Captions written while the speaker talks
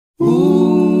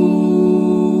Ooh,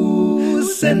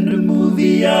 send a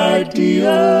movie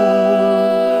idea.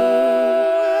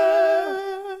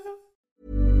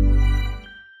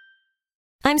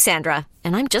 I'm Sandra,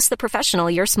 and I'm just the professional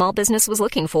your small business was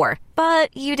looking for.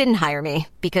 But you didn't hire me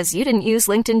because you didn't use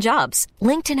LinkedIn Jobs.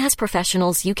 LinkedIn has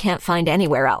professionals you can't find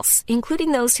anywhere else,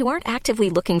 including those who aren't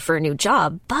actively looking for a new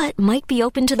job, but might be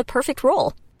open to the perfect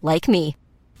role, like me.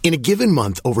 In a given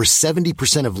month, over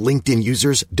 70% of LinkedIn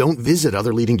users don't visit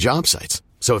other leading job sites.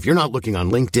 So if you're not looking on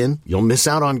LinkedIn, you'll miss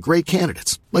out on great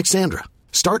candidates like Sandra.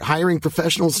 Start hiring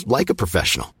professionals like a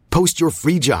professional. Post your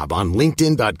free job on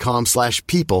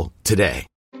linkedin.com/people today.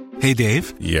 Hey,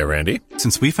 Dave. Yeah, Randy.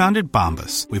 Since we founded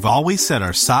Bombas, we've always said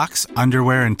our socks,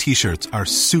 underwear, and T-shirts are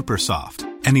super soft.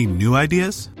 Any new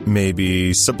ideas?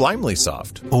 Maybe sublimely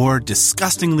soft. Or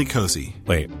disgustingly cozy.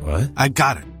 Wait, what? I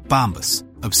got it. Bombas.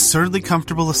 Absurdly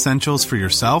comfortable essentials for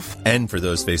yourself and for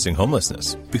those facing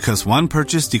homelessness. Because one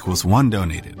purchased equals one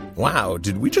donated. Wow,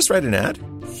 did we just write an ad?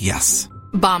 Yes.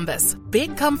 Bombas.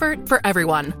 Big comfort for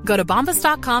everyone. Go to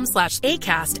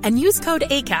bombas.com/ACAST and use code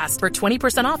ACAST for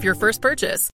 20% off your first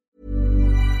purchase.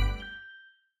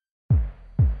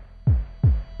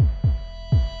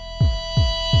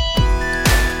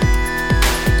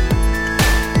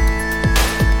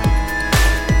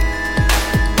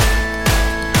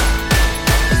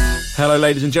 Hello,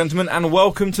 ladies and gentlemen, and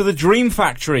welcome to The Dream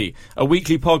Factory, a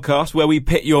weekly podcast where we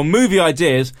pit your movie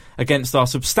ideas against our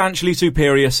substantially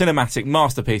superior cinematic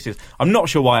masterpieces. I'm not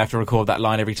sure why I have to record that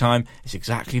line every time. It's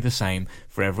exactly the same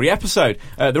for every episode.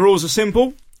 The rules are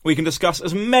simple. We can discuss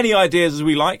as many ideas as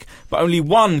we like, but only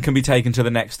one can be taken to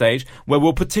the next stage, where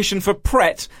we'll petition for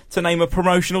Pret to name a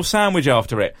promotional sandwich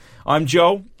after it. I'm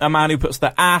Joel, a man who puts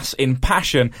the ass in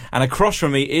passion, and across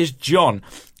from me is John,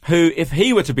 who, if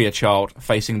he were to be a child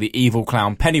facing the evil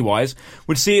clown Pennywise,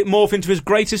 would see it morph into his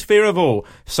greatest fear of all,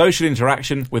 social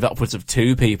interaction with upwards of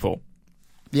two people.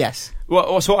 Yes.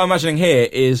 Well, so what I'm imagining here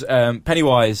is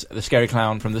Pennywise, the scary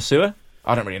clown from the sewer.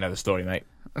 I don't really know the story, mate.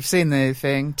 I've seen the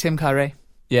thing. Tim Curry.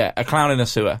 Yeah, a clown in a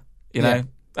sewer. You know, Yeah.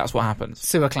 That's what happens.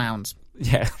 Sewer clowns.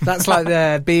 Yeah. That's like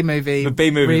the B-movie The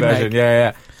B-movie remake. version,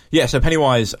 yeah. Yeah, so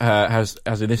Pennywise has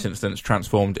in this instance,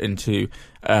 transformed into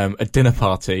a dinner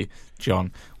party,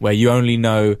 John, where you only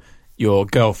know your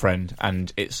girlfriend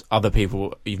and it's other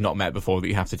people you've not met before that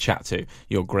you have to chat to.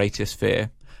 Your greatest fear.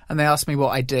 And they ask me what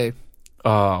I do.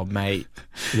 Oh, mate.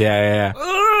 Yeah.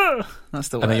 That's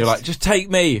the worst. And then you're like, just take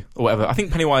me, or whatever. I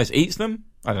think Pennywise eats them.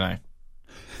 I don't know.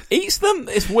 Eats them?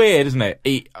 It's weird, isn't it?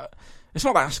 It's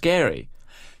not that scary.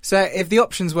 So if the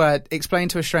options were explain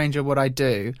to a stranger what I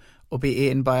do or be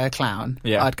eaten by a clown,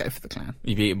 I'd go for the clown.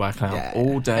 You'd be eaten by a clown Yeah,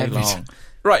 all day every long. time.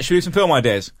 Right, should we do some film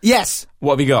ideas? Yes.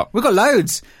 What have you got? We've got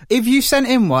loads. If you sent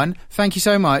in one, thank you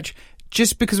so much.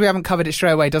 Just because we haven't covered it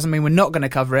straight away doesn't mean we're not going to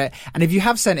cover it. And if you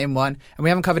have sent in one and we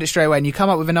haven't covered it straight away and you come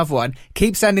up with another one,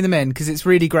 keep sending them in because it's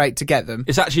really great to get them.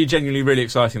 It's actually genuinely really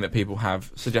exciting that people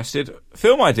have suggested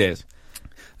film ideas.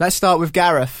 Let's start with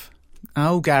Gareth.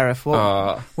 Oh, Gareth. What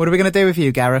are we going to do with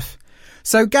you, Gareth?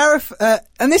 So Gareth,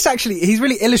 and this actually, he's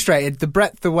really illustrated the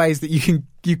breadth of ways that you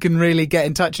can really get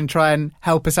in touch and try and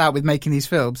help us out with making these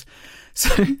films.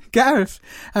 So Gareth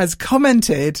has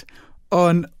commented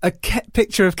on a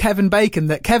picture of Kevin Bacon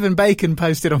that Kevin Bacon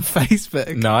posted on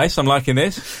Facebook. Nice, I'm liking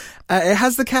this. It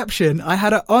has the caption, "I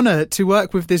had an honour to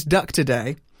work with this duck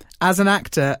today, as an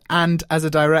actor and as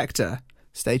a director."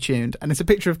 Stay tuned. And it's a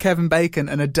picture of Kevin Bacon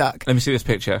and a duck. Let me see this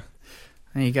picture.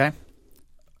 There you go.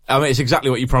 I mean, it's exactly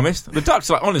what you promised. The duck's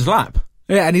like on his lap.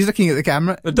 Yeah, and he's looking at the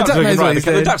camera. The duck's looking right.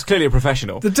 The duck's clearly a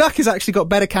professional. The duck has actually got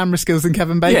better camera skills than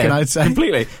Kevin Bacon, I'd say.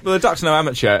 Completely. Well, the duck's no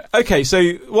amateur. Okay, so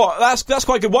that's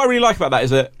quite good. What I really like about that is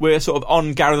that we're sort of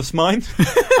on Gareth's mind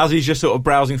as he's just sort of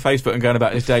browsing Facebook and going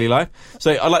about his daily life.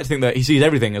 So I like to think that he sees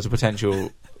everything as a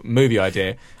potential movie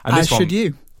idea. And as should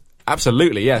you.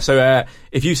 Absolutely, yeah. So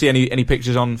if you see any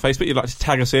pictures on Facebook you'd like to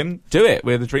tag us in, do it.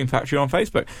 We're the Dream Factory on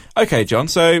Facebook. Okay, John.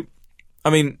 So, I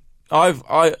mean, I've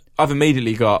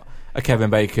immediately got a Kevin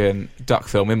Bacon duck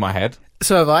film in my head.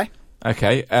 So have I.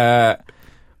 Okay.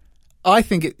 I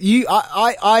think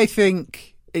I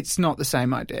think it's not the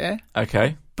same idea.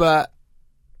 Okay. But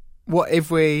what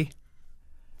if we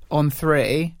on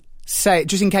three say,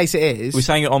 just in case it is? We're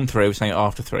saying it on three. We're saying it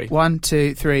after three. 1,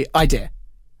 2, 3. Idea.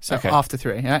 So okay. After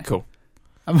three. Yeah. Cool.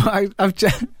 I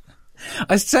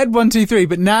said 1, 2, 3,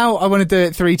 but now I want to do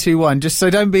it 3, 2, 1. Just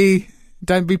so don't be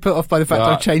put off by the fact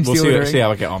I've changed the ordering. We'll see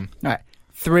how I get on. All right.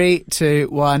 3, 2,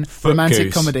 1.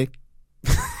 Romantic comedy.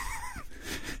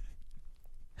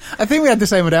 I think we had the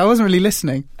same idea. I wasn't really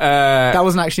listening. That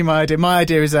wasn't actually my idea. My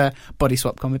idea is a body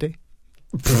swap comedy.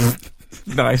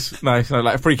 Nice. Like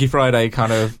a Freaky Friday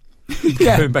kind of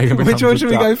Yeah. Kevin Bacon Which becomes one a should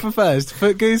we duck. go for first?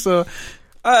 Footgoose or...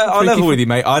 I'll level with you,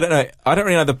 mate. I don't know. I don't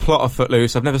really know the plot of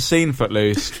Footloose. I've never seen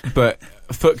Footloose, but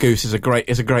Footgoose is a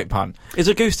great pun. Is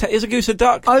a goose a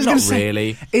duck? I was Not gonna say,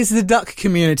 really. Is the duck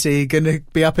community going to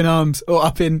be up in arms or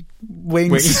up in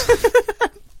wings?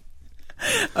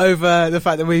 Over the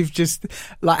fact that we've just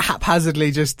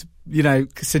haphazardly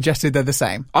suggested they're the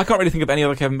same. I can't really think of any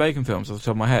other Kevin Bacon films off the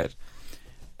top of my head.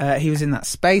 He was in that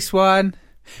space one.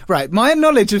 Right, my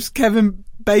knowledge of Kevin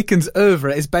Bacon's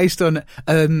oeuvre is based on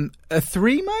a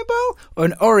 3 Mobile or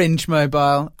an Orange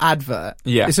Mobile advert.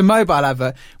 Yeah. It's a mobile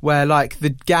advert where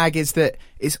the gag is that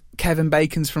it's Kevin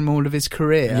Bacon's from all of his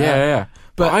career. Yeah.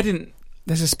 But I didn't...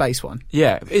 There's a space one.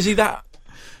 Yeah. Is he that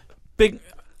big...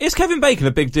 Is Kevin Bacon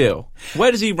a big deal?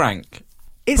 Where does he rank?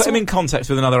 Put him in context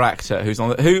with another actor who's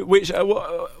on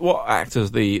what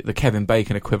actor's the Kevin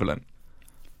Bacon equivalent?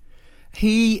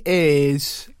 He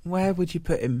is... Where would you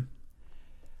put him?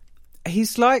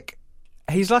 He's like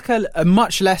a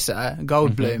much lesser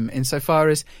Goldblum insofar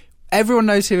as everyone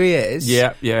knows who he is.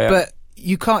 Yeah. But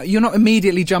you're not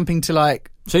immediately jumping to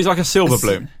So he's like a Silver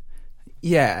Bloom.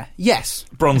 Yeah. Yes.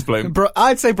 Bronze Bloom.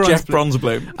 I'd say Bronze Jeff Bloom. Bronze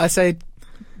Bloom. I'd say,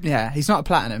 yeah, he's not a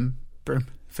Platinum Bloom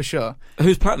for sure.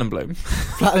 Who's Platinum Bloom?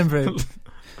 Platinum Bloom.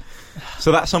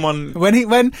 So that's someone...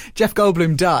 When Jeff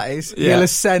Goldblum dies, he'll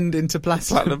ascend into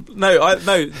Platinum.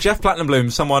 No, Jeff Platinum Bloom,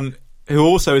 someone who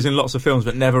also is in lots of films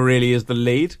but never really is the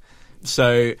lead.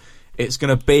 So it's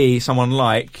going to be someone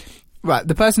like... Right,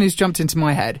 the person who's jumped into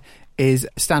my head is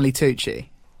Stanley Tucci.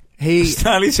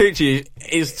 Stanley Tucci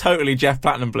is totally Jeff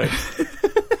Platinum Bloom.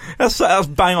 That's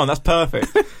bang on, that's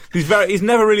perfect. He's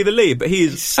never really the lead, but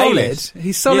he's solid. A-list.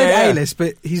 He's solid A-list,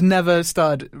 but he's never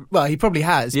starred... Well, he probably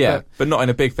has. Yeah, but not in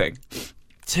a big thing.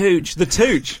 The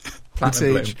Tooch.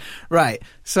 Platinum Bloom. Right,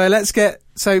 so let's get...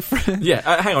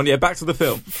 hang on, back to the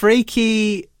film.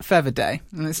 Freaky Feather Day.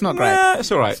 And it's not great. Yeah,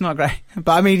 it's all right. It's not great.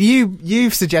 But, I mean,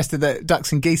 you've suggested that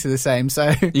ducks and geese are the same,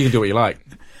 so... You can do what you like.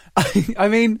 I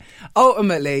mean,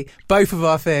 ultimately, both of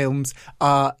our films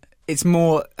are... It's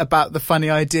more about the funny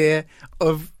idea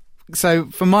of... So,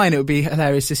 for mine, it would be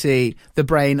hilarious to see the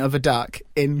brain of a duck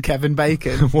in Kevin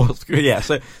Bacon.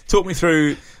 So talk me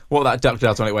through what that duck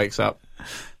does when it wakes up.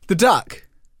 The duck?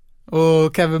 Or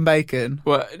Kevin Bacon?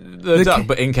 Well, the duck,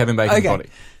 but in Kevin Bacon's body.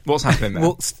 What's happening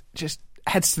there? Just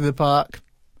heads to the park,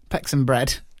 pecks some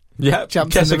bread. Yeah,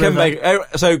 jumps in the river. Bacon,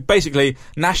 so basically,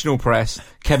 national press,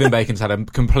 Kevin Bacon's had a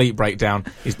complete breakdown.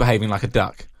 He's behaving like a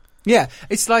duck. Yeah,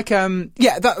 it's like,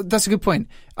 that's a good point.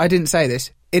 I didn't say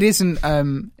this. It isn't.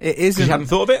 It isn't. You hadn't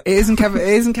thought of it. It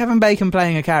isn't Kevin Bacon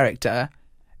playing a character.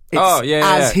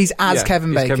 It's He's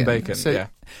Kevin Bacon. Kevin Bacon. So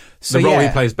the role he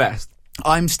plays best.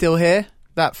 I'm Still Here.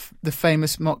 The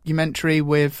famous mockumentary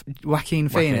with Joaquin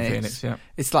Phoenix. Yeah.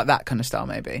 It's like that kind of style,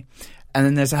 maybe. And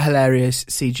then there's a hilarious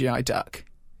CGI duck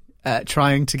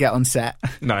trying to get on set.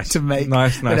 Nice. To make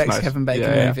the next Kevin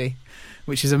Bacon movie,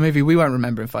 which is a movie we won't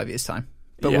remember in 5 years' time.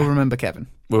 But we'll remember Kevin.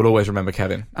 We'll always remember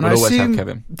Kevin. And we'll I always assume have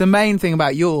Kevin. The main thing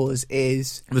about yours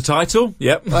is... The title?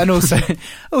 Yep. And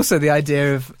also the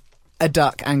idea of a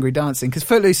duck angry dancing. Because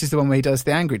Footloose is the one where he does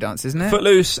the angry dance, isn't it?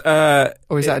 Footloose... or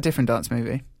is that a different dance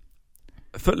movie?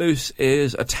 Footloose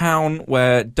is a town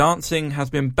where dancing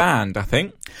has been banned, I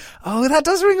think. Oh, that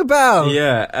does ring a bell.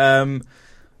 Yeah.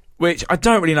 Which I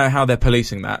don't really know how they're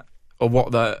policing that or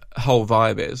what the whole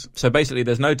vibe is. So basically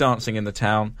there's no dancing in the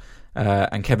town...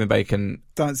 and Kevin Bacon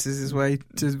dances his way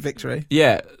to victory.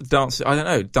 Yeah,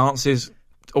 dances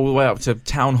all the way up to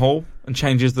town hall and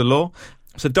changes the law.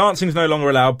 So dancing's no longer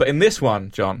allowed. But in this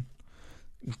one, John,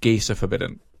 geese are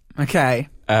forbidden. Okay.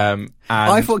 And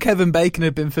I thought Kevin Bacon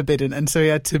had been forbidden, and so he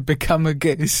had to become a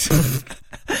goose.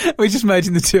 We're just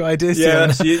merging the two ideas.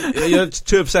 Yeah, you're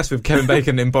too obsessed with Kevin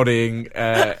Bacon embodying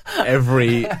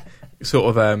every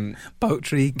sort of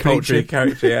poultry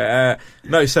character. Yeah.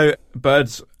 No, so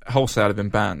birds wholesale have been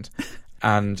banned,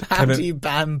 and how do you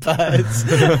ban birds?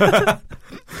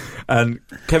 And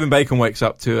Kevin Bacon wakes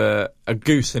up to a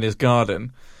goose in his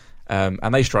garden,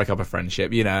 and they strike up a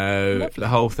friendship. Lovely. The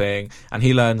whole thing, and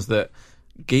he learns that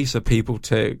geese are people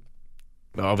too.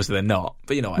 Well, obviously they're not,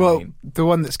 but you know what I mean. The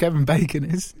one that's Kevin Bacon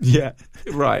is. Yeah,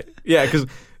 right. Yeah, because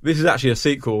this is actually a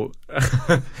sequel,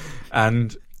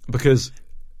 and because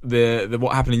the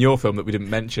what happened in your film that we didn't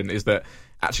mention is that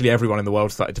actually everyone in the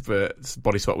world started to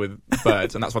body swap with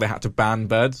birds, and that's why they had to ban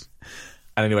birds.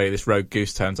 And anyway, this rogue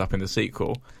goose turns up in the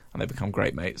sequel, and they become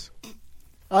great mates.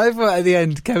 I thought at the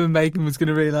end Kevin Bacon was going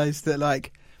to realise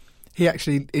that, he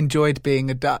actually enjoyed being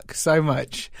a duck so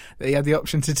much that he had the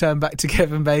option to turn back to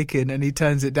Kevin Bacon, and he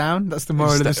turns it down. That's the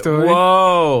moral of the story.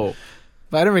 Whoa!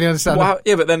 But I don't really understand.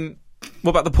 Yeah, but then what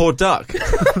about the poor duck?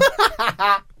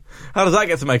 How does that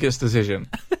get to make its decision?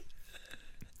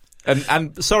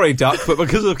 And sorry, Duck, but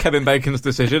because of Kevin Bacon's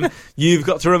decision, you've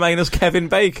got to remain as Kevin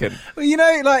Bacon. Well, you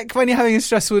know, like when you're having a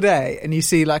stressful day and you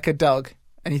see like a dog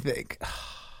and you think,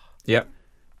 Yep.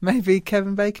 maybe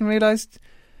Kevin Bacon realised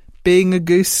being a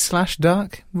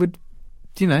goose/duck would,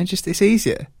 it's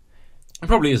easier. It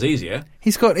probably is easier.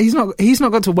 He's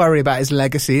not got to worry about his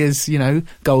legacy as,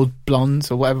 gold blondes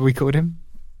or whatever we called him.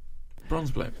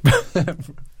 Bronze bloke.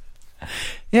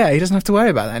 Yeah, he doesn't have to worry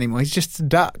about that anymore. He's just a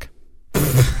duck.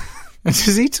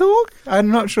 Does he talk? I'm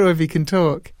not sure if he can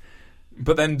talk.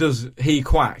 But then does he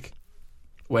quack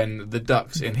when the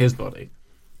duck's in his body?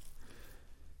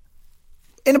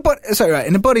 In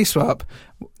a body swap,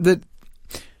 the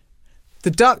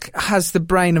duck has the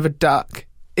brain of a duck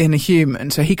in a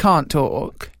human, so he can't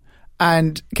talk.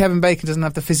 And Kevin Bacon doesn't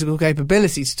have the physical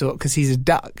capability to talk because he's a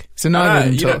duck. So neither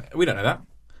of them talk. We don't know that.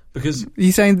 Because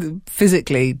you're saying that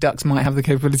physically ducks might have the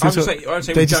capability to talk? I'm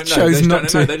saying they we just don't know. chose not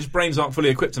to. Their just brains aren't fully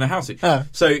equipped to know how to. Oh.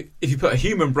 So if you put a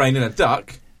human brain in a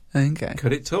duck, okay,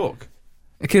 could it talk?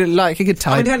 It could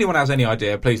type. If anyone has any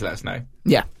idea, please let us know.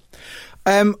 Yeah.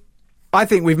 I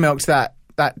think we've milked that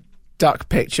duck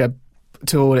picture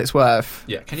to all it's worth.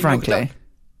 Yeah, can you frankly. milk a duck?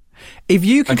 If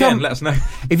you can let us know.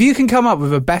 If you can come up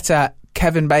with a better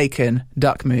Kevin Bacon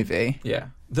duck movie,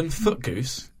 than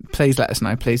Footgoose, please let us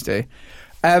know. Please do.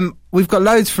 We've got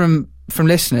loads from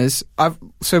listeners.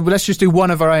 So let's just do one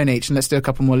of our own each, and let's do a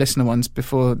couple more listener ones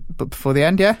before the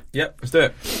end. Yeah. Yep. Let's do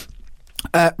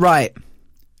it. Right.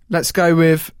 Let's go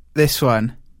with this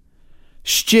one.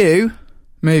 Stu,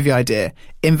 movie idea.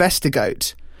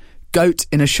 Investigate. Goat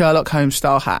in a Sherlock Holmes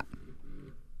style hat.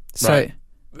 So. Right.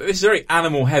 This is a very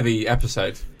animal-heavy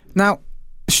episode. Now,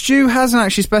 Stu hasn't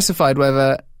actually specified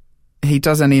whether he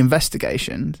does any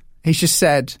investigation. He's just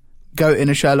said, goat in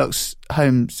a Sherlock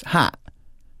Holmes hat.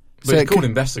 But it's called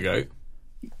Investigate.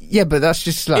 Yeah, but that's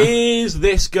just like... Is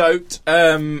this goat,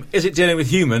 is it dealing with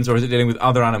humans or is it dealing with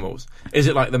other animals? Is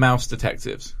it like the mouse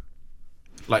detectives?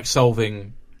 Like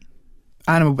solving...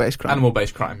 Animal-based crime.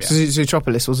 Animal-based crime, yeah. So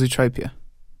Zootropolis or Zootropia?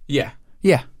 Yeah.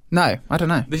 Yeah. No, I don't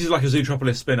know. This is like a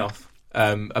Zootropolis spin-off.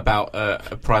 About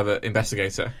a private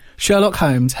investigator. Sherlock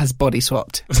Holmes has body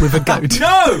swapped with a goat.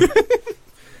 No!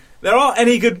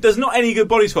 There's not any good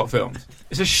body swap films.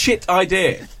 It's a shit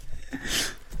idea.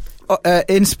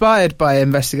 Inspired by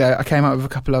Investigate, I came up with a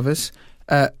couple others.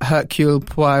 Hercule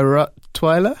Poirot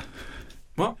Twyla?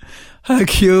 What?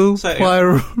 Hercule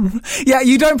Poirot. Yeah,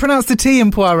 you don't pronounce the T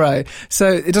in Poirot,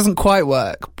 so it doesn't quite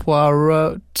work.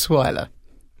 Poirot Twyla.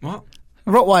 What?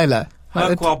 Rottweiler.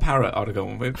 Hercule Parrot I'd have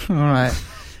gone with. All right.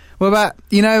 What about,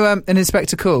 an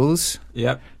Inspector Calls?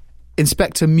 Yep.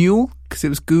 Inspector Mule, because it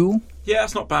was Ghoul. Yeah,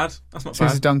 that's not bad. So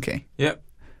he's a donkey. Yep.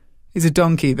 He's a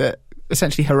donkey that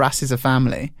essentially harasses a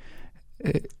family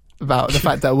about the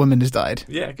fact that a woman has died.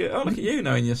 Yeah, good. Oh, look at you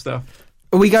knowing your stuff.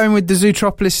 Are we going with the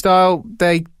Zootropolis style?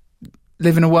 They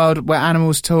live in a world where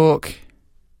animals talk.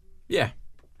 Yeah.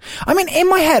 I mean, in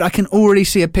my head, I can already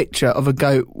see a picture of a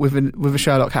goat with a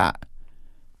Sherlock hat.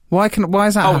 Why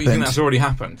has that happened? Oh, you think that's already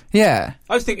happened? Yeah.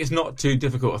 I just think it's not too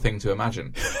difficult a thing to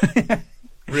imagine.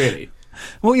 Really.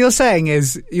 What you're saying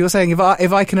is,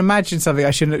 if I can imagine something,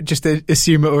 I shouldn't just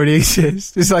assume it already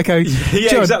exists. It's like John,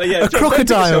 exactly. Yeah, a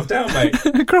crocodile, down, mate.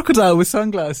 a crocodile with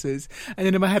sunglasses, and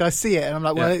then in my head I see it, and I'm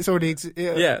like, well, it's already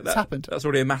it's happened. That's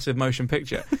already a massive motion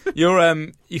picture.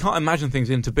 You can't imagine things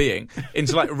into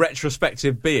like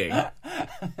retrospective being.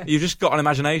 You've just got an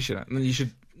imagination, and you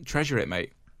should treasure it,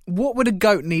 mate. What would a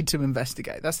goat need to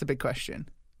investigate? That's the big question.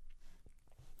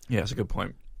 Yeah, that's a good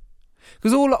point.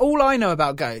 Because all I know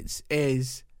about goats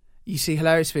is you see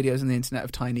hilarious videos on the internet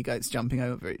of tiny goats jumping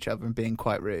over each other and being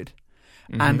quite rude.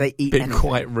 Mm-hmm. And they eat anything.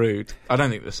 Quite rude. I don't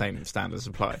think the same standards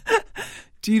apply.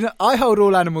 Do you know? I hold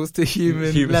all animals to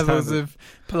human levels standard. Of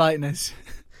politeness.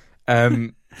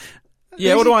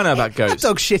 Yeah, what do I know about goats? A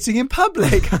dog shitting in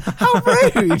public. How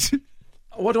rude.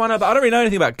 What do I know about? I don't really know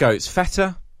anything about goats.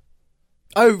 Feta.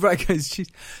 Oh, right.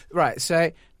 Right,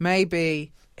 so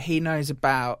maybe he knows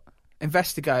about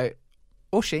Investigate.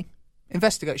 Or she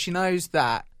knows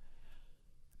that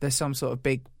there's some sort of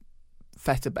big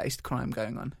feta-based crime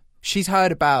going on. She's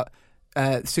heard about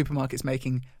supermarkets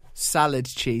making salad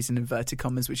cheese in inverted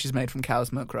commas, which is made from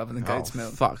cow's milk rather than goat's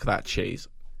milk. Fuck that cheese.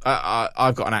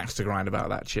 I've got an axe to grind about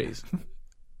that cheese.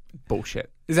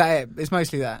 Bullshit. Is that it? It's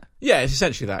mostly that? Yeah, it's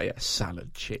essentially that, yeah.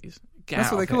 Salad cheese.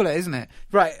 That's what they call it, isn't it?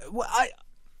 Right. Well,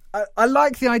 I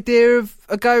like the idea of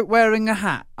a goat wearing a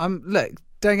hat. Look,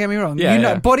 don't get me wrong.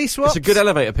 Yeah, body swaps. It's a good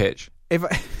elevator pitch.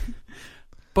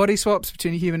 Body swaps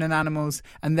between human and animals,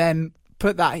 and then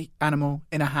put that animal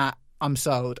in a hat. I'm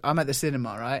sold. I'm at the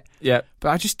cinema, right? Yeah. But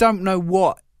I just don't know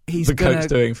what the goat's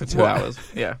doing for 2 hours.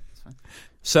 Yeah.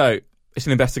 So it's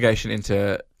an investigation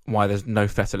into why there's no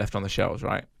feta left on the shelves,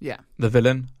 right? Yeah. The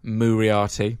villain,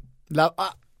 Moriarty.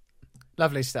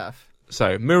 Lovely stuff.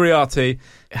 So Moriarty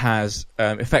has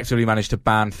effectively managed to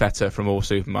ban feta from all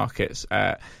supermarkets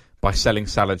by selling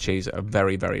salad cheese at a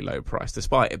very, very low price,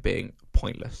 despite it being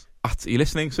pointless. Are you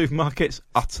listening, supermarkets?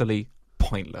 Utterly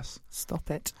pointless.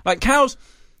 Stop it. Like cows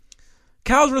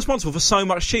are responsible for so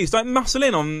much cheese. Don't muscle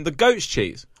in on the goat's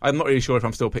cheese. I'm not really sure if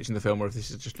I'm still pitching the film or if this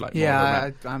is just like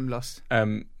I'm lost.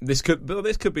 This could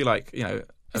be like, you know,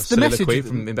 a It's the soliloquy message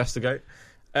from Investigate.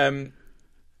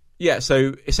 Yeah,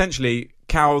 so essentially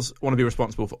cows want to be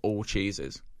responsible for all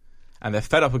cheeses, and they're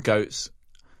fed up with goats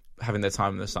having their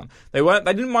time in the sun. They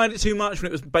didn't mind it too much when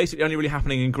it was basically only really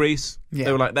happening in Greece. Yeah.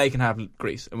 They were like, they can have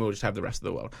Greece and we'll just have the rest of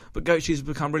the world. But goat cheese has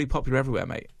become really popular everywhere,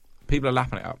 mate. People are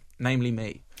lapping it up, namely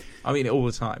me. I'm eating it all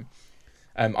the time.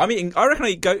 I reckon I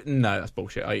eat goat. No, that's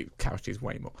bullshit. I eat cow cheese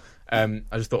way more. I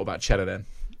just thought about cheddar then.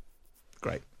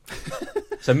 Great.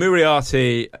 So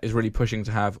Moriarty is really pushing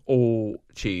to have all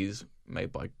cheese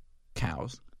made by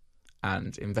cows,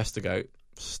 and Investigate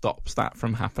stops that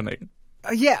from happening.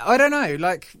 Yeah, I don't know.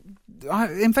 Like,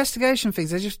 investigation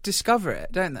things, they just discover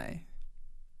it, don't they?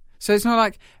 So it's not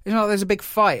like there's a big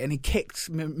fight and he kicks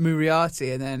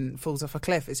Moriarty and then falls off a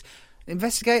cliff. It's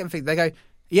investigating things. They go,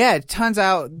 yeah, it turns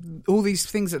out all these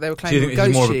things that they were claiming were goat's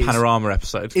cheese. More of a panorama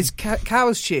episode. It's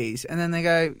cow's cheese. And then they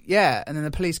go, yeah. And then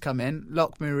the police come in,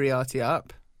 lock Moriarty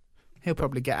up. He'll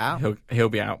probably get out. He'll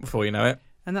be out before you know it.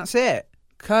 And that's it.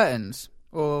 Curtains.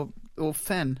 Or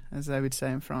fin, as they would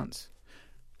say in France.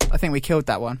 I think we killed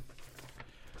that one.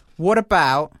 What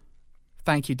about,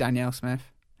 thank you, Danielle Smith,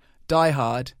 Die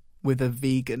Hard with a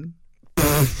vegan?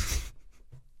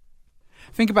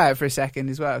 Think about it for a second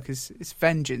as well, because it's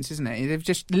vengeance, isn't it? They've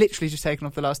just literally just taken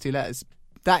off the last two letters.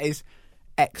 That is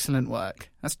excellent work.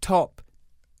 That's top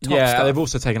yeah, stuff. They've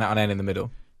also taken out an N in the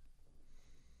middle.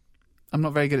 I'm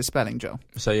not very good at spelling, Joel.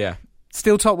 So yeah.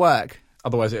 Still top work.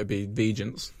 Otherwise it would be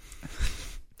vegans.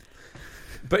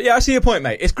 But yeah, I see your point,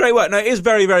 mate. It's great work. No, it is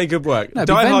very, very good work. No,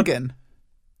 Die Hard.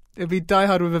 It'd be Die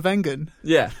Hard with a Vengan.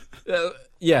 Yeah.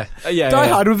 Yeah. Die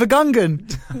Hard with a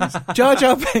Gungan. Jar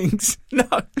Jar Binks. No.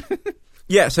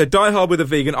 Yeah, so Die Hard with a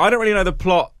vegan. I don't really know the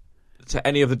plot to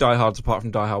any of the Die Hards apart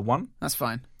from Die Hard 1. That's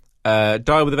fine. Die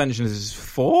Hard with a Vengeance is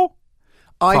 4?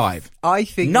 5? I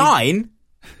think... 9?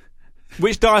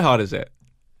 Which Die Hard is it?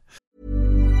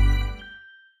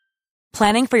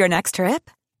 Planning for your next trip?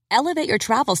 Elevate your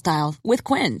travel style with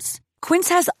Quince. Quince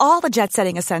has all the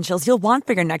jet-setting essentials you'll want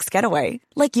for your next getaway,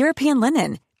 like European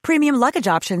linen, premium luggage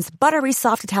options, buttery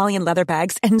soft Italian leather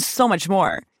bags, and so much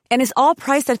more. And is all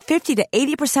priced at 50 to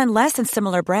 80% less than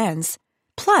similar brands.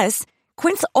 Plus,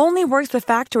 Quince only works with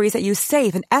factories that use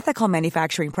safe and ethical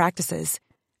manufacturing practices.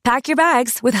 Pack your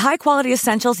bags with high-quality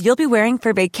essentials you'll be wearing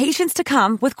for vacations to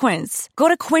come with Quince. Go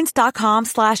to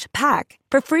quince.com/pack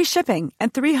for free shipping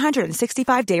and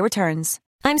 365-day returns.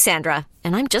 I'm Sandra,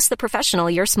 and I'm just the professional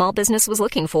your small business was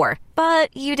looking for.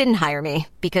 But you didn't hire me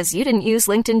because you didn't use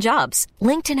LinkedIn Jobs.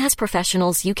 LinkedIn has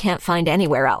professionals you can't find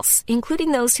anywhere else,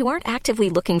 including those who aren't actively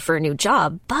looking for a new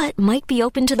job, but might be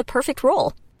open to the perfect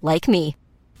role, like me.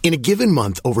 In a given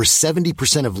month, over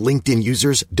 70% of LinkedIn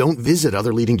users don't visit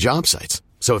other leading job sites.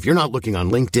 So if you're not looking on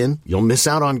LinkedIn, you'll miss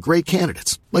out on great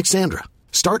candidates like Sandra.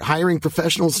 Start hiring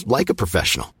professionals like a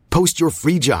professional. Post your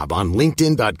free job on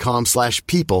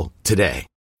linkedin.com/people today.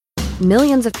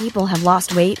 Millions of people have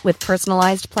lost weight with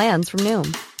personalized plans from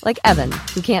Noom. Like Evan,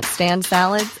 who can't stand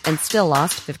salads and still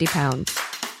lost 50 pounds.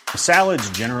 Salads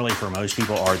generally for most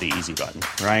people are the easy button,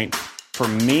 right? For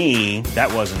me,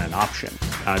 that wasn't an option.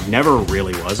 I never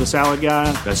really was a salad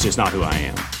guy. That's just not who I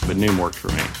am. But Noom worked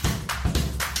for me.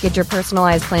 Get your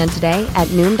personalized plan today at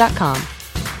Noom.com.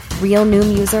 Real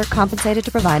Noom user compensated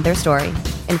to provide their story.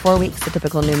 In 4 weeks, the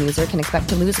typical Noom user can expect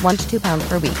to lose 1 to 2 pounds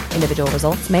per week. Individual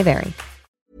results may vary.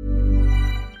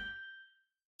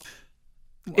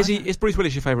 Is Bruce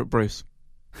Willis your favourite Bruce?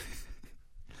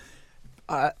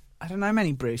 I don't know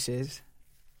many Bruces.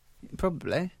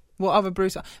 Probably. What other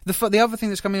Bruce? The other thing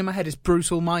that's coming in my head is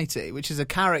Bruce Almighty, which is a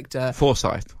character.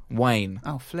 Forsyth. Wayne.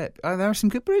 Oh, flip. Oh, there are some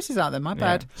good Bruces out there. My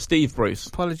bad. Steve Bruce.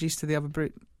 Apologies to the other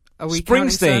Bruce. Are we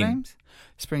Springsteen.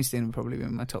 Springsteen would probably be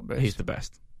my top Bruce. He's the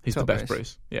best. He's the best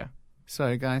Bruce. Yeah.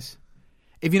 Sorry, guys.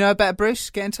 If you know a better Bruce,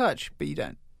 get in touch. But you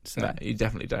don't. So. No, you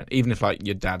definitely don't. Even if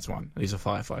your dad's one. He's a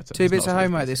firefighter. 2 bits of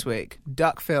homework this week.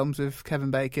 Duck films with Kevin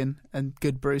Bacon and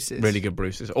good Bruces. Really good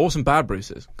Bruces. Or some bad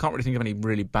Bruces. Can't really think of any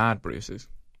really bad Bruces.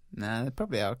 No, there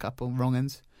probably are a couple wrong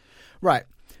uns. Right.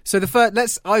 So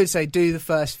I would say do the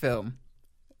first film,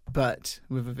 but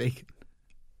with a vegan.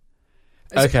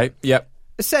 Okay. Yep.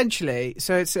 Essentially,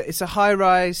 so it's a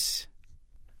high-rise...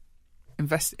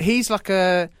 He's like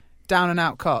a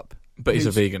down-and-out cop. But he's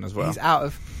a vegan as well. He's out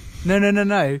of...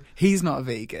 No. He's not a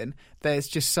vegan. There's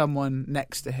just someone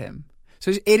next to him.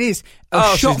 So it is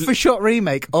a shot-for-shot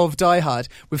remake of Die Hard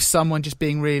with someone just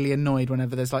being really annoyed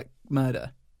whenever there's, like,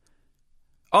 murder.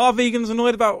 Are vegans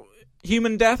annoyed about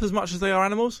human death as much as they are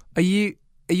animals? Are you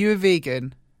a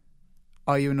vegan?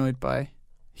 Are you annoyed by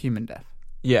human death?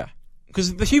 Yeah.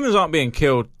 Because the humans aren't being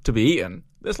killed to be eaten.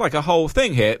 There's like a whole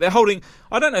thing here. They're holding...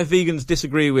 I don't know if vegans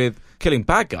disagree with killing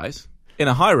bad guys in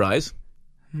a high-rise.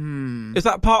 Is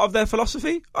that part of their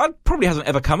philosophy? It probably hasn't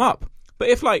ever come up. But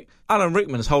if, like, Alan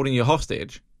Rickman's holding you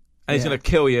hostage and he's going to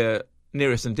kill your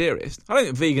nearest and dearest, I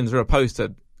don't think vegans are opposed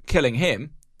to killing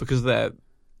him because they're...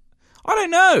 I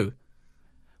don't know.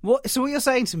 So what you're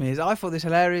saying to me is I thought this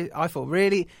hilarious... I thought,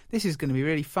 really, this is going to be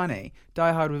really funny.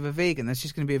 Die Hard with a vegan. That's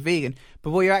just going to be a vegan.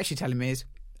 But what you're actually telling me is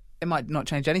it might not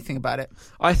change anything about it.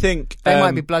 I think... They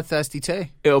might be bloodthirsty too.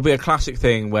 It'll be a classic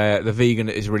thing where the vegan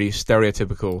is really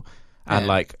stereotypical and,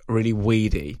 like, really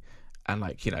weedy and,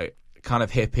 like, you know, kind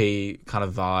of hippie kind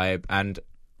of vibe and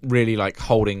really, like,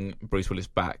 holding Bruce Willis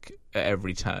back at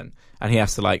every turn. And he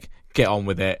has to, like, get on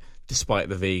with it despite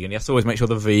the vegan. He has to always make sure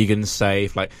the vegan's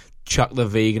safe, like, chuck the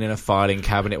vegan in a filing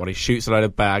cabinet while he shoots a load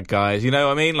of bad guys. You know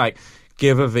what I mean? Like,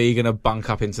 give a vegan a bunk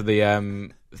up into the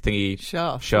thingy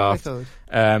shaft.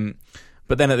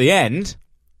 But then at the end,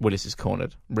 Willis is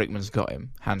cornered. Rickman's got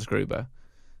him. Hans Gruber.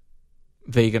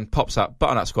 Vegan pops up,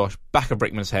 butternut squash, back of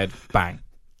Rickman's head, bang.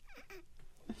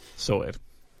 Sorted.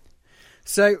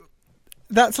 So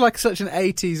that's like such an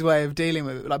 80s way of dealing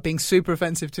with it, like being super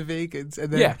offensive to vegans.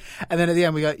 And then, and then at the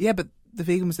end we go, yeah, but the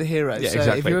vegan was the hero. Yeah, so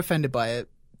exactly. If you're offended by it,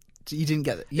 you didn't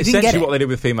get it. Essentially what they did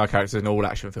with female characters in all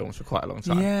action films for quite a long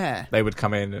time. Yeah. They would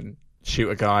come in and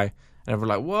shoot a guy and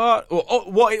everyone like, what?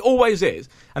 Or what it always is.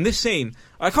 And this scene,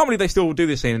 I can't believe they still do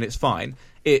this scene and it's fine.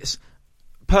 It's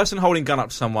person holding gun up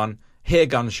to someone, hear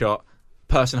gunshot,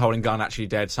 person holding gun actually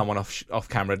dead, someone off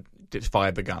camera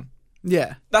fired the gun.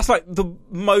 Yeah. That's like the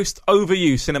most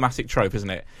overused cinematic trope, isn't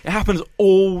it? It happens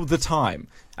all the time.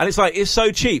 And it's like, it's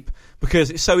so cheap because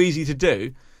it's so easy to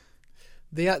do.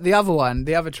 The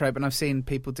other trope, and I've seen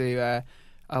people do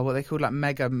what they call like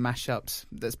mega mashups.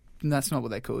 That's not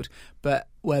what they're called, but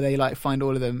where they like find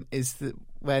all of them is that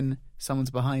when someone's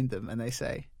behind them and they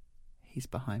say, "He's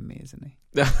behind me, isn't he?"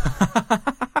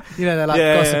 You know, they're like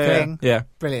gossiping. Yeah.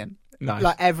 Brilliant. Nice.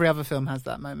 Like every other film has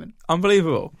that moment.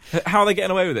 Unbelievable. How are they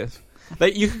getting away with this?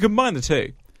 You could combine the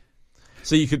two.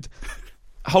 So you could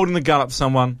holding the gun up to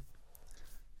someone,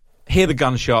 hear the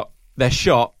gunshot, they're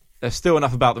shot, there's still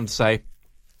enough about them to say,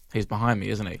 "He's behind me,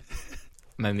 isn't he?"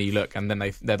 And then you look, and then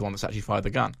they're the one that's actually fired the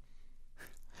gun.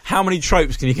 How many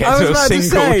tropes can you get into a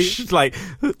single, like,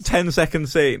 10-second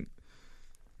scene?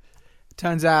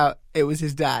 Turns out it was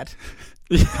his dad.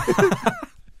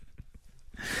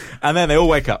 And then they all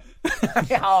wake up.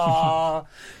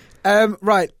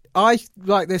 Right, I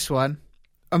like this one.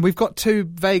 And we've got two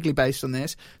vaguely based on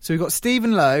this. So we've got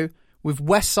Stephen Lowe with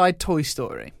West Side Toy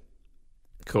Story.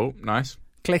 Cool, nice.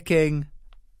 Clicking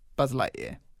Buzz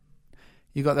Lightyear.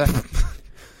 You got the...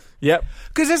 Yep.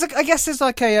 Because I guess there's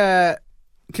like a...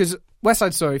 Because West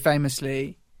Side Story,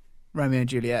 famously, Romeo and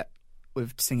Juliet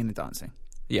with singing and dancing.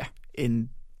 Yeah. In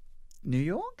New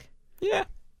York? Yeah.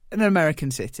 In an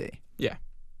American city. Yeah.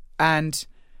 And,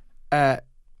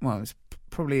 it's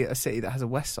probably a city that has a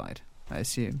west side, I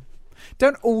assume.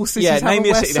 Don't all cities have a west side? Yeah, name me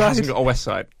a city that hasn't got a west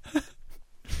side.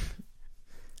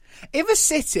 If a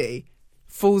city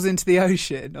falls into the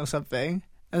ocean or something,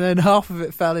 and then half of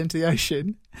it fell into the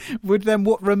ocean, would then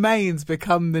what remains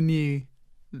become the new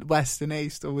west and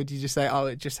east? Or would you just say, oh,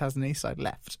 it just has an east side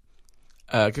left?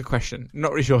 Good question.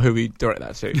 Not really sure who we direct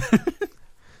that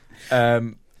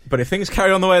to. But if things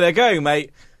carry on the way they're going,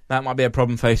 mate, that might be a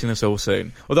problem facing us all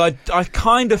soon. Although I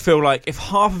kind of feel like if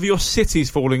half of your city's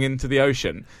falling into the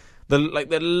ocean,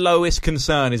 the lowest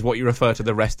concern is what you refer to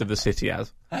the rest of the city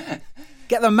as.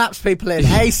 Get the maps people in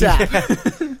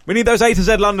ASAP. Yeah. We need those A to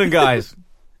Z London guys.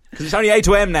 Because it's only A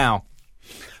to M now.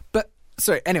 But,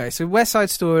 sorry, anyway, so West Side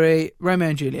Story, Romeo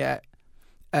and Juliet,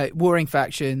 warring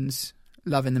factions,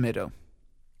 love in the middle.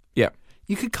 Yeah.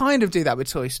 You could kind of do that with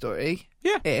Toy Story.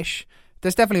 Yeah. Ish.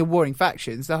 There's definitely a warring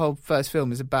factions. The whole first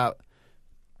film is about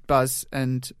Buzz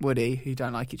and Woody, who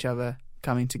don't like each other,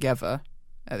 coming together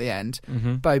at the end.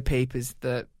 Mm-hmm. Bo Peep is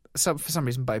for some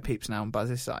reason, Bo Peep's now on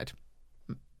Buzz's side.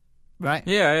 Right?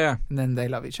 Yeah, yeah. And then they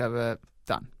love each other.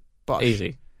 Done. Bosh.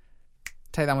 Easy.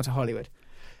 Take that one to Hollywood.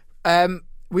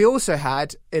 We also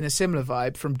had, in a similar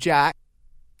vibe, from Jack,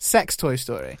 Sex Toy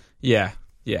Story. Yeah,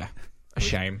 yeah. A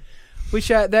shame. Which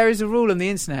there is a rule on the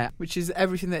internet, which is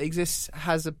everything that exists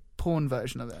has a porn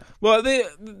version of it. Well,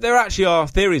 there actually are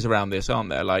theories around this, aren't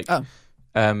there? Like,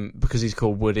 because he's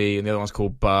called Woody and the other one's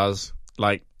called Buzz.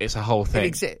 Like, it's a whole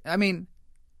thing. I mean,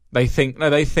 they think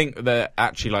they're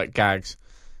actually like gags,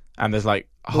 and there's like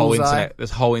a whole internet.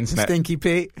 There's whole internet. Stinky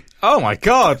Pete. Oh my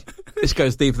god, this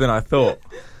goes deeper than I thought.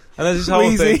 And there's this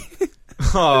whole thing.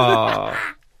 Oh,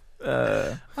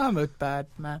 I'm a bad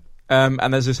man.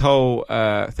 And there's this whole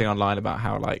thing online about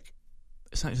how like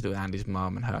it's something to do with Andy's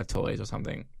mum and her toys or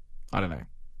something. I don't know.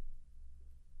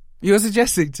 You're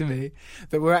suggesting to me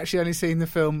that we're actually only seeing the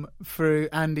film through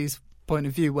Andy's point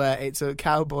of view, where it's a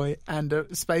cowboy and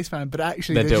a spaceman, but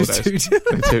actually they're just two dildos.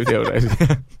 They're two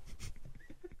dildos.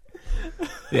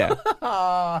 Yeah.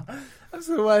 That's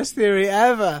the worst theory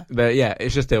ever. Yeah,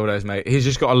 it's just dildos, mate. He's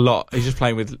just got a lot. He's just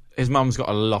playing with... His mum's got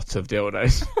a lot of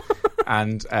dildos.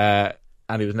 and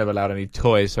he was never allowed any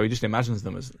toys, so he just imagines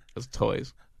them as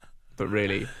toys. But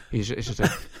really, he's just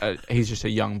a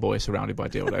young boy surrounded by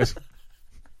dildos.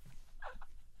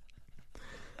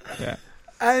 Yeah.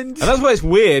 And that's why it's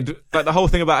weird, like the whole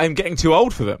thing about him getting too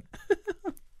old for them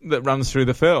that runs through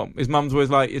the film. His mum's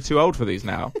always like, you're too old for these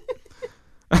now.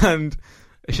 And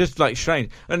it's just like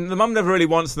strange. And the mum never really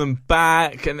wants them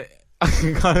back, and I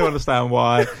can kind of understand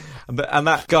why. And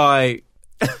that guy,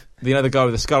 the guy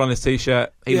with the skull on his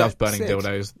t-shirt, he loves burning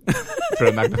dildos through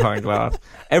a magnifying glass.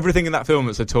 Everything in that film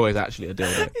that's a toy is actually a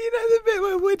dildo. You know the bit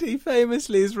where Woody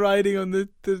famously is riding on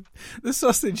the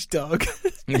sausage dog?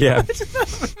 Yeah. A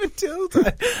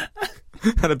dildo.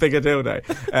 And a bigger dildo.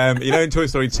 In Toy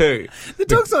Story 2... The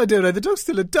dog's not a dildo, the dog's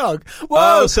still a dog. Whoa,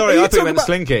 oh, sorry, I thought you meant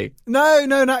Slinky. No,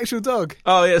 an actual dog.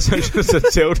 Oh, yeah, so just a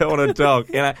dildo on a dog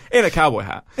in a cowboy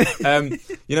hat.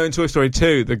 In Toy Story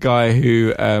 2, the guy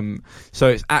who... so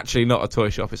it's actually not a toy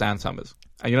shop, it's Ann Summers.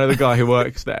 And the guy who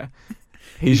works there,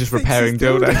 he's just repairing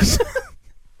dildos.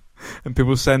 And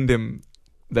people send him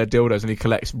their dildos and he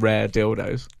collects rare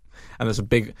dildos. And there's a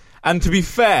big... And to be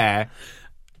fair...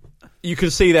 You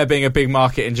can see there being a big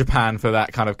market in Japan for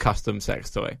that kind of custom sex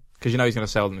toy. Because he's going to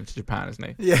sell them into Japan, isn't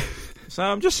he? Yeah. So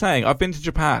I'm just saying, I've been to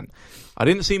Japan. I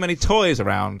didn't see many toys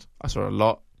around. I saw a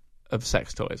lot of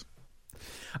sex toys.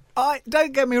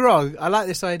 Don't get me wrong, I like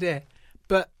this idea.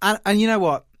 But, and you know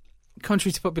what?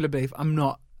 Contrary to popular belief, I'm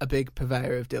not a big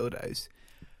purveyor of dildos.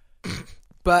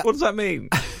 But what does that mean?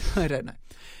 I don't know.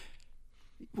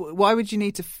 Why would you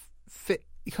need to fit...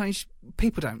 You can't.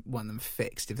 People don't want them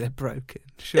fixed if they're broken.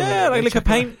 Surely yeah, like lick of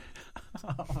paint.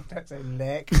 Oh, don't say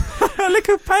lick. Lick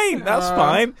of paint. That's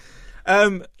fine.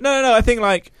 No. I think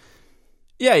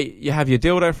you have your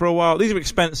dildo for a while. These are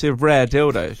expensive, rare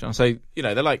dildos. And so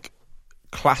they're like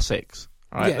classics,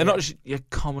 right? Yeah, they're not just your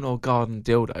common or garden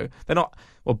dildo. They're not.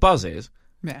 Well, Buzz is.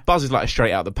 Yeah. Buzz is like a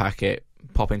straight out the packet.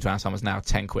 Pop into Ann Summers now,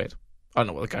 £10. I don't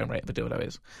know what the going rate of a dildo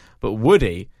is, but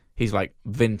Woody. He's like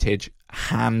vintage,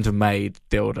 handmade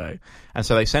dildo. And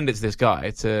so they send it to this guy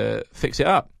to fix it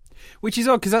up. Which is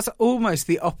odd, because that's almost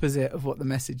the opposite of what the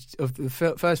message of the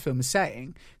first film is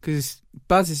saying. Because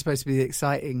Buzz is supposed to be the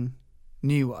exciting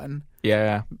new one.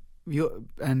 Yeah.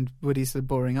 And Woody's the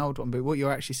boring old one. But what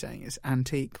you're actually saying is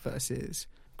antique versus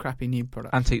crappy new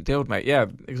product. Antique dildo, mate. Yeah,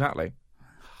 exactly.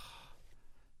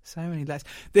 So many less.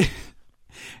 The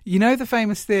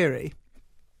famous theory...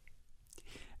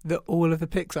 that all of the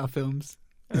Pixar films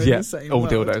are in the same all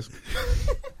world. dildos.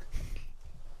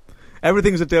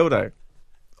 Everything's a dildo.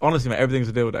 Honestly, mate, everything's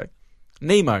a dildo.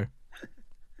 Nemo.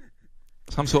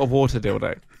 Some sort of water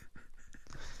dildo.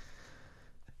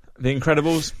 The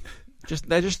Incredibles.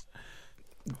 They're just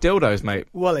dildos, mate.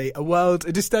 Wall-E, a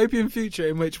dystopian future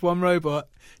in which one robot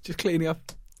just cleaning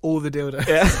up all the dildos.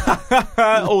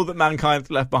 Yeah. All that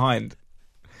mankind left behind.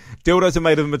 Dildos are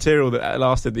made of a material that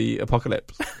lasted the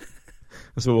apocalypse.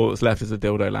 So all that's left is a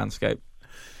dildo landscape.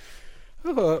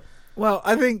 Oh, well,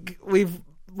 I think we've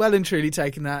well and truly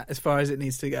taken that as far as it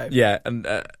needs to go. Yeah, and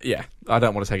I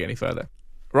don't want to take it any further.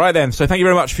 Right then, so thank you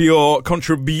very much for your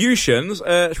contributions.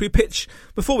 Should we pitch,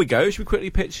 before we go, should we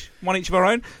quickly pitch one each of our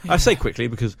own? Yeah. I say quickly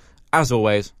because, as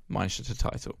always, mine's just a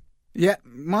title. Yeah,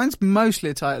 mine's mostly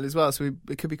a title as well, so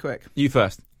it could be quick. You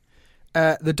first.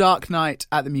 The Dark Knight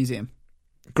at the Museum.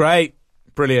 Great.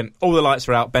 Brilliant. All the lights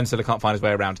are out. Ben Stiller can't find his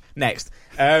way around. Next.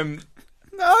 No,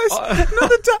 it's not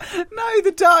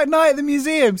the Dark Knight at the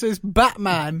Museum. So it's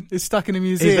Batman is stuck in a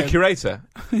museum. He's the curator.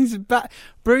 He's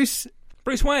Bruce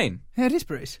Wayne. Yeah, it is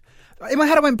Bruce. In my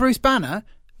head, I went Bruce Banner,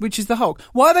 which is the Hulk.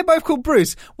 Why are they both called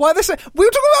Bruce? Why are they? We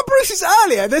were talking about Bruce's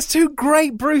earlier. There's two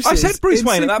great Bruces. I said Bruce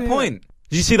Wayne at that point.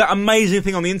 Did you see that amazing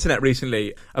thing on the internet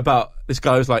recently about this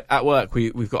guy who's like, at work,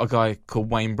 we've got a guy called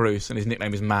Wayne Bruce, and his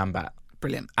nickname is Man Bat.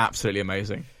 Brilliant. Absolutely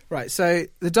amazing. Right, so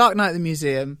The Dark Knight at the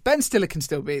Museum. Ben Stiller can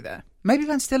still be there. Maybe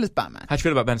Ben Stiller's Batman. How do you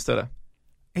feel about Ben Stiller?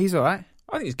 He's all right.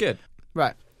 I think he's good.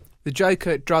 Right. The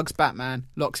Joker drugs Batman,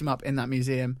 locks him up in that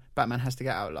museum. Batman has to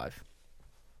get out alive.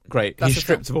 Great. That's He's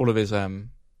stripped of all of his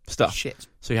stuff. Shit.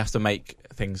 So he has to make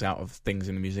things out of things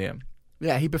in the museum.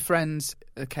 Yeah, he befriends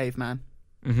a caveman.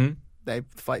 Mm-hmm. They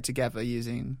fight together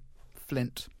using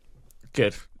flint.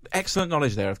 Good. Excellent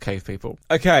knowledge there of cave people.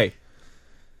 Okay.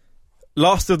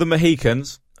 Last of the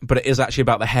Mohicans, but it is actually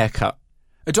about the haircut.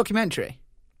 A documentary?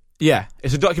 Yeah.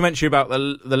 It's a documentary about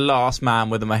the last man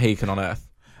with a Mohican on Earth.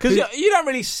 Because you don't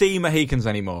really see Mohicans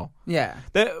anymore. Yeah.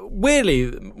 Weirdly,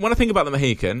 when I think about the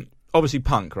Mohican, obviously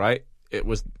punk, right? It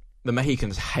was the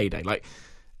Mohicans' heyday. Like,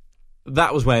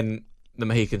 that was when the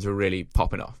Mohicans were really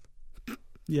popping off.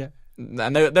 Yeah.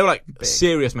 And they were like big.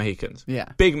 Serious Mohicans. Yeah.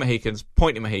 Big Mohicans,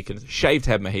 pointy Mohicans, shaved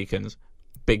head Mohicans,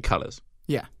 big colours.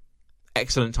 Yeah.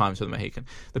 Excellent times for the Mohican.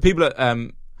 The people at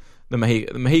the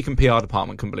Mohican PR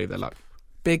department couldn't believe their luck.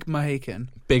 Big Mohican.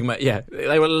 Yeah,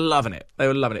 they were loving it.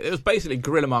 It was basically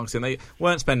guerrilla marketing. They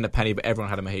weren't spending a penny, but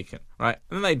everyone had a Mohican, right?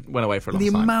 And then they went away for a long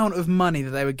time. The amount of money that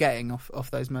they were getting off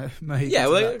those Mohicans. Yeah,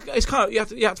 well, it's kind of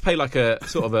you have to pay like a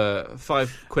sort of a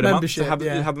 £5 a month to have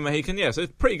a Mohican. Yeah, so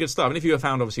it's pretty good stuff. And if you were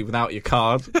found obviously without your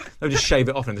card, they would just shave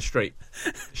it off in the street.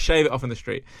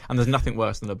 And there's nothing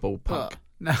worse than a bald punk.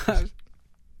 No.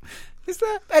 Is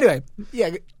there? Anyway,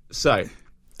 yeah. So,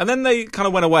 and then they kind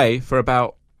of went away for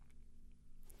about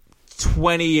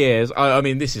 20 years. I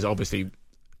mean, this is obviously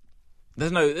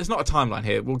there's not a timeline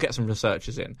here. We'll get some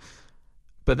researchers in,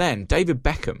 but then David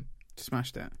Beckham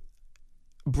smashed it.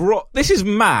 This is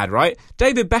mad, right?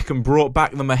 David Beckham brought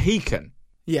back the Mohican.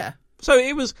 Yeah. So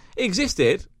it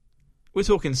existed. We're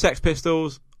talking Sex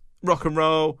Pistols, rock and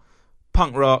roll,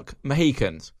 punk rock,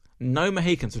 Mohicans. No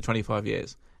Mohicans for 25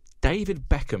 years. David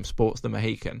Beckham sports the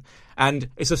Mohican, and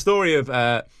it's a story of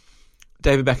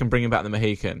David Beckham bringing back the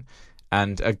Mohican.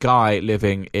 And a guy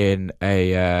living in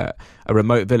a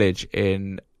remote village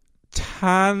in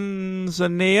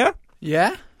Tanzania.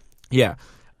 Yeah? Yeah.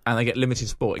 And they get limited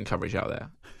sporting coverage out there.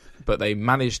 But they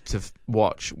managed to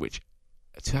watch,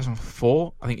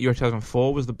 2004? I think Euro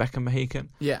 2004 was the Beckham Mohican.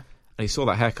 Yeah. And he saw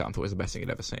that haircut and thought it was the best thing he'd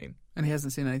ever seen. And he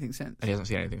hasn't seen anything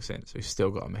since. So he's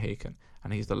still got a Mohican.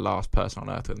 And he's the last person on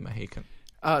Earth with a Mohican.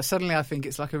 Suddenly I think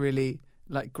it's like a really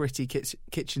gritty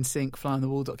kitchen sink, fly on the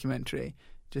wall documentary.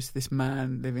 Just this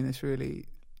man living this really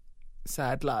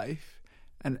sad life,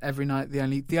 and every night he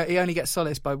only gets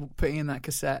solace by putting in that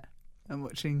cassette and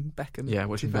watching Beckham. Yeah,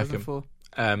 watching Beckham.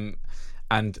 And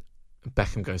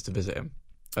Beckham goes to visit him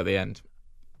at the end.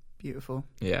 Beautiful.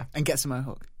 Yeah, and gets a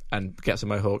mohawk.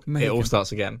 Mohican. It all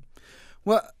starts again.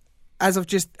 Well, as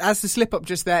the slip up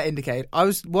just there indicated,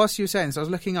 whilst you were saying this, I was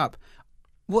looking up.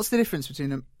 What's the difference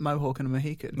between a mohawk and a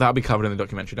Mohican? That'll be covered in the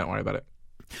documentary. Don't worry about it.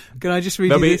 Can I just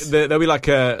read you this? There'll be like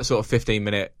a sort of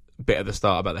 15-minute bit at the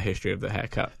start about the history of the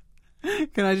haircut.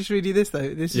 Can I just read you this,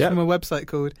 though? This is from a website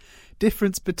called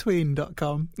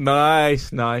differencebetween.com.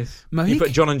 Nice. You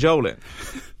put John and Joel in.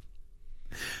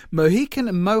 Mohican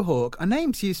and Mohawk are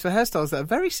names used for hairstyles that are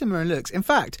very similar in looks. In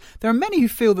fact, there are many who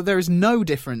feel that there is no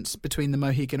difference between the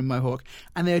Mohican and Mohawk,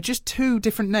 and they are just two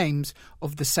different names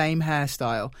of the same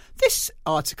hairstyle. This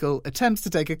article attempts to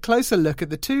take a closer look at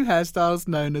the two hairstyles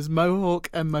known as Mohawk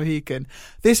and Mohican.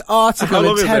 This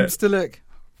article attempts to look...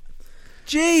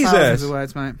 Jesus! Thousands of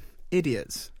words, mate.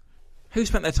 Idiots. Who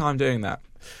spent their time doing that?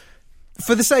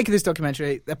 For the sake of this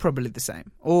documentary, they're probably the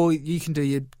same. Or you can do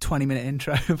your 20-minute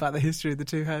intro about the history of the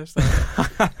two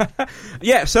hairstyles.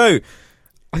 Yeah, so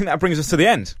I think that brings us to the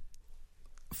end.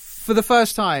 For the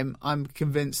first time, I'm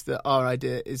convinced that our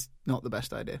idea is not the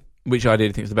best idea. Which idea do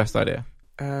you think is the best idea?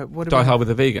 Die Hard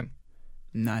with a Vegan?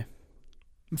 No.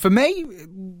 For me,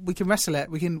 we can wrestle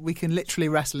it. We can literally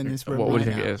wrestle in this room. What do you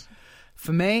think it is?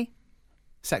 For me,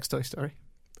 Sex Toy Story.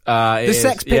 The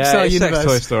Sex Pixar universe. Sex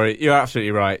Toy Story. You're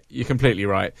absolutely right. You're completely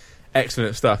right.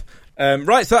 Excellent stuff.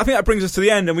 Right, so I think that brings us to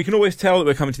the end, and we can always tell that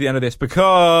we're coming to the end of this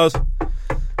because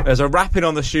there's a rapping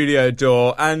on the studio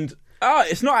door, and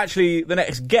it's not actually the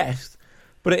next guest,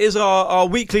 but it is our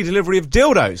weekly delivery of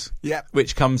dildos,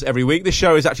 which comes every week. This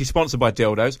show is actually sponsored by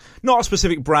dildos, not a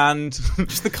specific brand,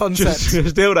 just the concept.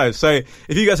 just dildos. So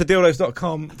if you go to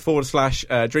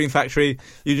dildos.com/Dream Factory,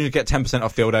 you can get 10%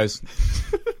 off dildos.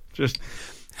 Just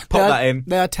pop that in.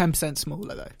 They are 10%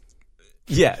 smaller, though.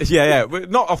 Yeah.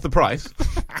 Not off the price.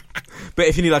 But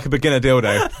if you need like a beginner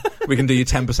dildo, we can do you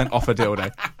 10% off a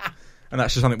dildo. And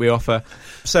that's just something we offer.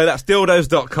 So that's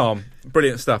dildos.com.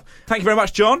 Brilliant stuff. Thank you very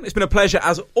much, John. It's been a pleasure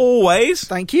as always.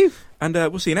 Thank you. And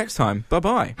we'll see you next time.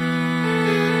 Bye-bye.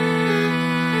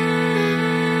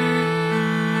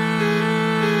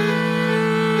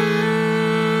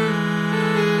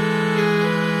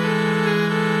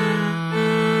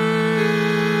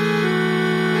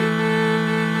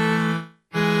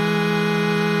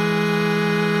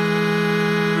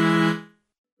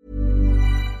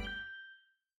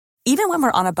 Even when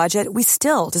we're on a budget, we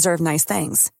still deserve nice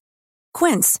things.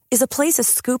 Quince is a place to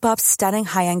scoop up stunning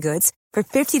high-end goods for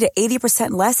 50 to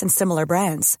 80% less than similar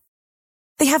brands.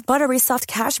 They have buttery soft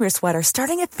cashmere sweaters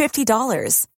starting at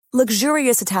 $50,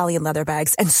 luxurious Italian leather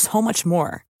bags, and so much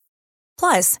more.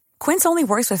 Plus, Quince only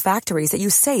works with factories that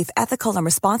use safe, ethical, and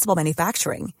responsible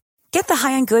manufacturing. Get the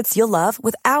high-end goods you'll love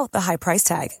without the high price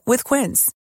tag with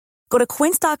Quince. Go to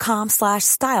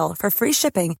quince.com/style for free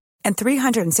shipping and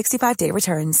 365-day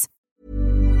returns.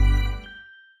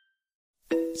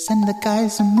 Send the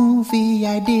guys a movie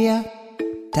idea.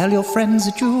 Tell your friends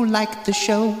that you like the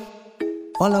show.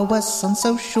 Follow us on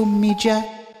social media.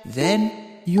 Then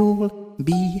you'll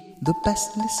be the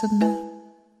best listener.